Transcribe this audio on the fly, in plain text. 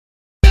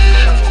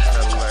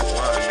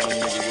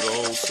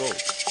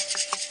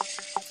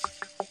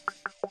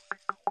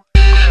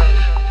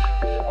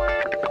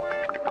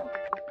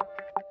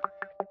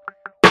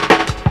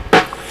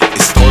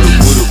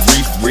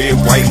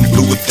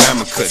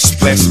cut,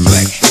 splash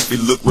black. If it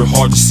look real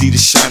hard, you see the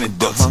shining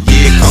ducks.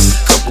 Yeah, it cost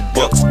a couple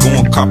bucks. Go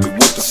and copy,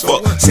 what the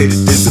fuck? Say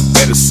that there's a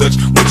better such.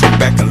 With your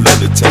back and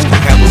leather touch.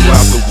 Can have a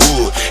ride the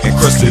wood and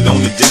crust it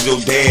on the digital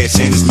dash.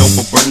 And it's no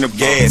for burning up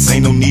gas.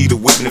 Ain't no need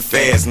of whipping it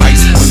fast.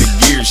 Nice when the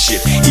gear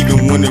shit,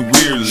 even when the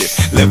rear lift.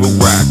 Level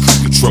ride,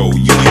 cruise control.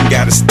 You ain't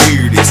gotta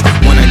steer this.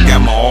 When I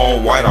got my all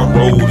white, I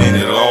rolled in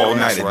it all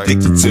night.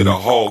 Addicted to the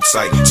hog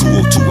sight.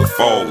 202 with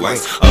fog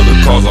lights. Other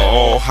cars are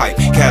all hype.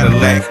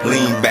 Cadillac,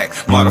 lean back.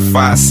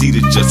 Modified seat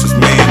adjusters.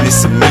 Man,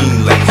 it's a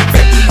mean like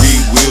factory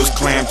wheels,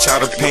 clam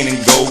chowder paint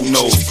and gold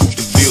nose. Coupe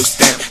de Ville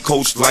stamp,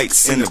 coach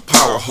lights in the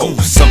power hole.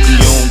 Something you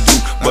don't do,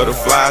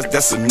 butterflies,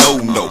 that's a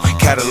no-no.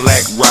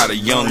 Cadillac rider,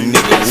 young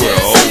nigga,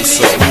 we're old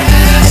soul.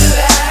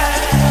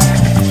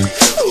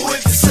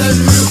 With the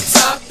sunroof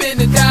top and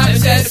the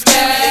diamonds at the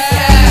back.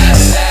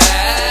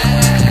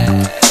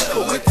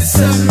 With the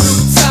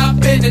sunroof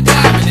top and the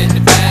diamond in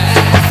the back.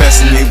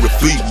 Fascinated with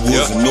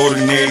Fleetwoods and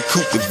ordinary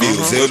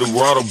Coupe-de-Villes,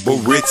 Eldorado,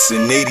 Boritz,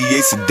 and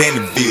 88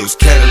 Sedan-de-Villes.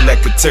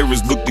 Cadillac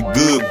Cateras looked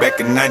good back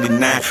in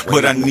 '99,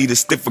 but I need a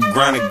stiffer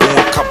grind and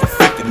going copper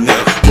 50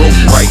 now. Broke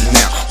right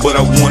now, but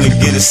I wanna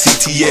get a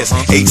CTS,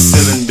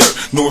 8-cylinder,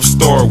 North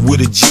Star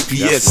with a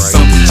GPS.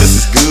 Something just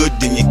as good,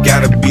 then you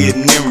gotta be a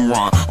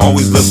Nimron.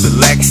 Always loved the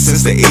lack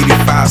since the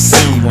 85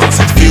 Simrons.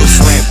 Feel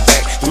slant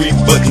back, 3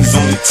 buttons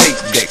on the tape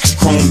deck.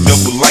 Chrome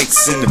double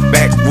lights in the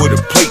back where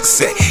the plate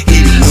set.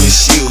 Heated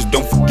windshields,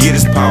 don't forget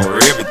it's power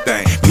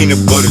everything.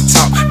 Peanut butter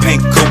top,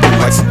 paint cover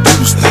like some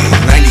dudes thing.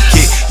 90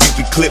 kit,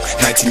 you can clip,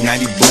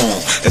 1990 born.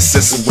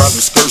 Accessorize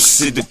with skirts,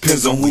 it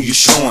depends on who you're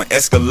showing.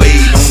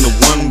 Escalade on the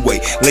one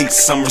way, late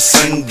summer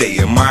Sunday.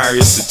 Admire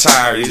its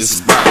attire, it is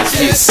inspired to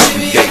see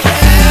someday.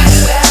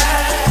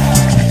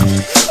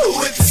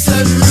 With the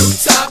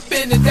sunroof top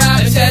and the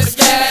diamonds at the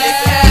back.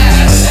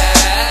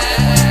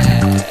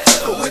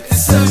 With the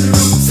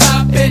sunroof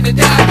top and the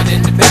diamond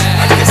in the back.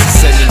 I guess it's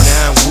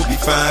 79 will be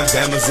fine.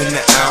 Bama's in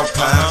the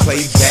Alpine,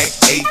 playback,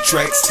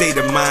 8-track, state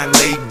of mind,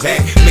 laid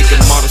back. Make a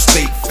model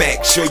state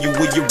fact, show you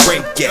where you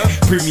rank at.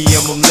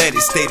 Premium let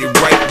it, stated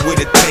right with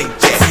a tank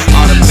at.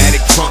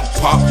 Automatic trunk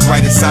pop,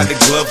 right inside the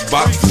glove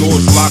box.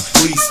 Doors locked,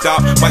 please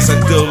stop. Might set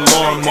the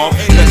alarm off.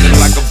 Nothing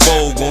like a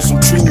Vogue on some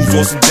trues,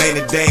 on some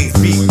Dana Danes.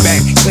 Beat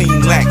back,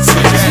 clean lack,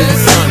 switches with the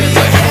turning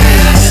back.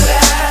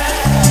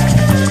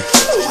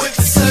 With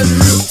the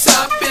sunroof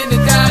top and the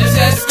diamonds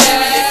at the back.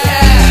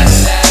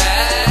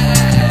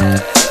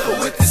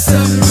 With the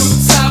sunroof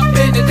top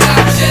and the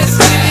diamonds at the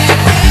back.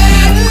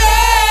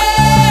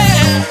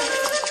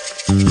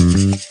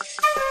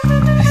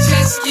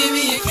 Just give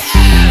me a